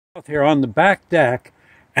Here on the back deck,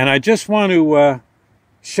 and I just want to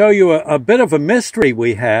show you a bit of a mystery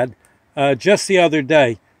we had just the other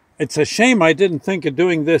day. It's a shame I didn't think of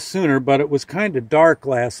doing this sooner, but it was kind of dark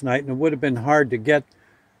last night, and it would have been hard to get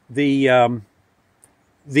the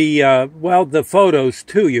photos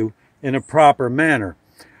to you in a proper manner.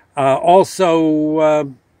 We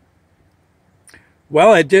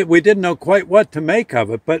didn't know quite what to make of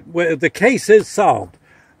it, but the case is solved.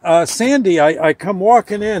 Sandy, I come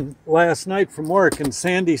walking in last night from work, and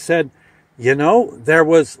Sandy said, you know,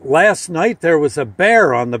 last night there was a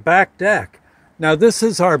bear on the back deck. Now, this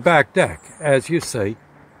is our back deck, as you see.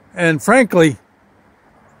 And frankly,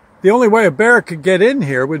 the only way a bear could get in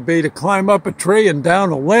here would be to climb up a tree and down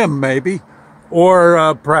a limb, maybe,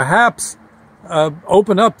 or perhaps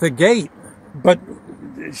open up the gate. But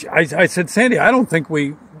I said, Sandy, I don't think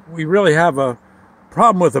we really have a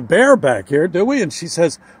problem with a bear back here, do we? And she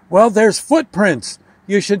says, well, there's footprints.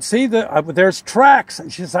 You should see there's tracks.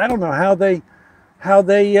 And she says, I don't know how the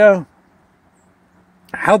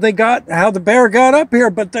bear got up here,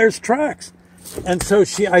 but there's tracks. And so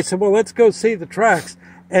I said, well, let's go see the tracks.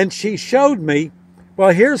 And she showed me,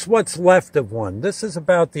 well, here's what's left of one. This is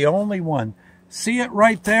about the only one. See it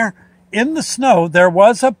right there? In the snow, there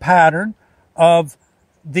was a pattern of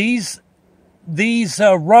these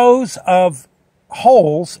rows of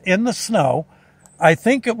holes in the snow. I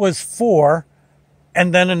think it was 4,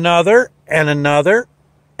 and then another, and another,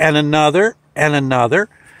 and another, and another.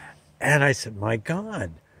 And I said, my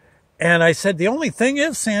God. And I said, the only thing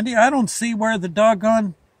is, Sandy, I don't see where the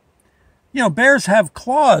doggone, bears have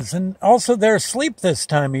claws, and also they're asleep this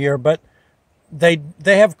time of year, but they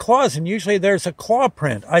have claws, and usually there's a claw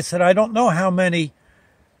print. I said, I don't know how many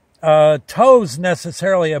toes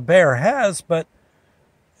necessarily a bear has, but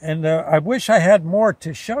I wish I had more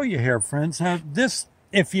to show you here, friends.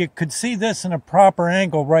 If you could see this in a proper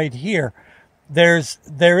angle right here, there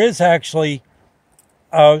is actually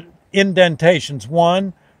indentations,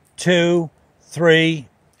 1, 2, 3,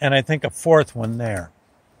 and I think a 4th one there.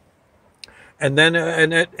 And then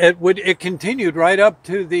it continued right up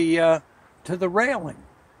to the railing.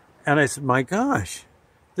 And I said, my gosh,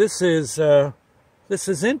 this is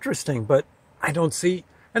interesting, but I don't see.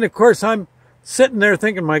 And of course, I'm sitting there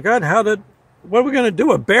thinking, my God, what are we going to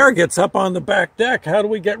do? A bear gets up on the back deck. How do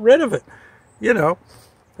we get rid of it?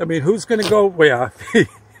 I mean, who's going to go? Well,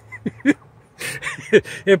 yeah.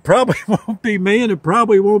 It probably won't be me, and it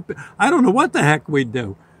probably won't be. I don't know what the heck we'd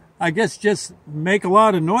do. I guess just make a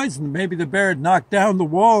lot of noise, and maybe the bear would knock down the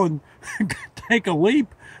wall and take a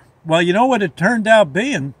leap. Well, you know what it turned out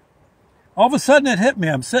being? All of a sudden it hit me.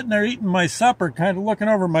 I'm sitting there eating my supper, kind of looking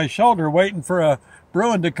over my shoulder, waiting for a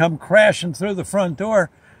Bruin to come crashing through the front door.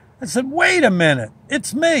 I said, wait a minute,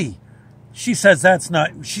 it's me. She says, that's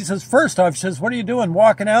not. She says, first off, she says, what are you doing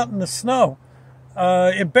walking out in the snow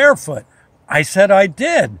in barefoot? I said, I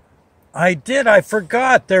did. I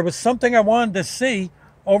forgot. There was something I wanted to see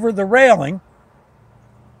over the railing,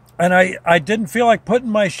 and I didn't feel like putting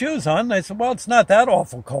my shoes on. And I said, well, it's not that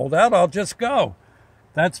awful cold out. I'll just go.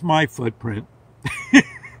 That's my footprint.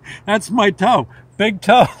 That's my toe. Big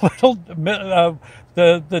toe, little,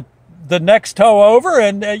 the next toe over,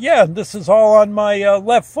 and yeah, this is all on my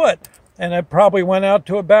left foot. And I probably went out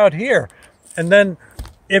to about here. And then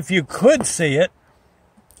if you could see it,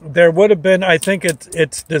 there would have been, I think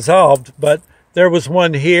it's dissolved, but there was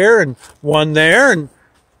one here and one there, and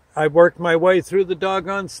I worked my way through the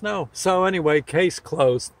doggone snow. So anyway, case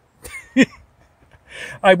closed.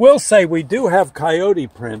 I will say we do have coyote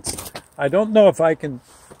prints. I don't know if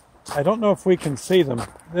we can see them.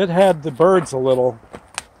 It had the birds a little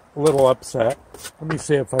upset. Let me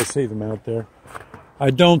see if I see them out there. I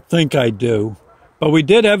don't think I do. But we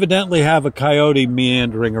did evidently have a coyote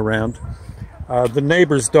meandering around. The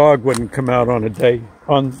neighbor's dog wouldn't come out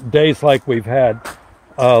on days like we've had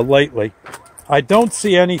lately. I don't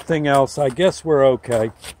see anything else. I guess we're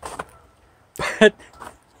okay. But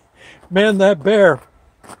man, that bear.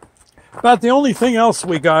 About the only thing else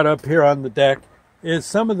we got up here on the deck is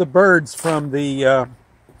some of the birds from the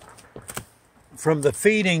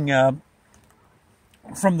feeding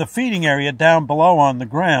area down below on the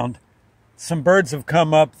ground. Some birds have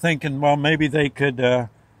come up thinking, well, maybe they could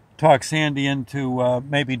talk Sandy into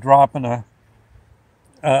maybe dropping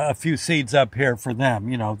a few seeds up here for them.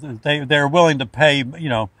 They're willing to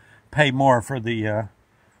pay more for the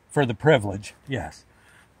privilege. Yes.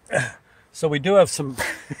 So we do have some.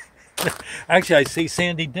 Actually, I see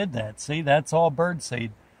Sandy did that. See, that's all bird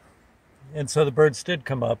seed. And so the birds did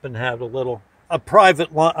come up and have a private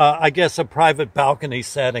balcony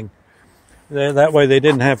setting. That way they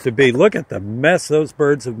didn't have to be. Look at the mess those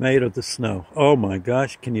birds have made of the snow. Oh my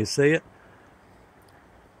gosh, can you see it?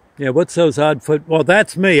 Yeah, what's those odd foot? Well,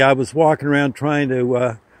 that's me. I was walking around trying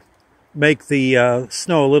to make the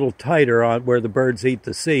snow a little tighter on where the birds eat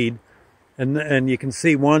the seed. And you can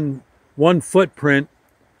see one footprint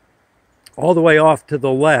all the way off to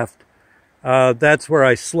the left. That's where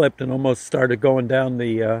I slipped and almost started going down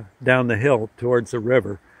the hill towards the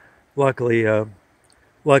river. Luckily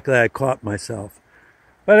I caught myself.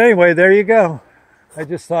 But anyway, there you go. I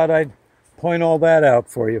just thought I'd point all that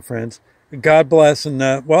out for you, friends. God bless, and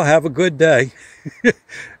well, have a good day.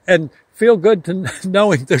 And feel good to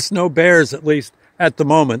knowing there's no bears, at least at the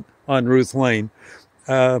moment, on Ruth Lane.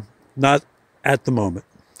 Not at the moment.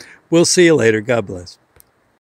 We'll see you later. God bless.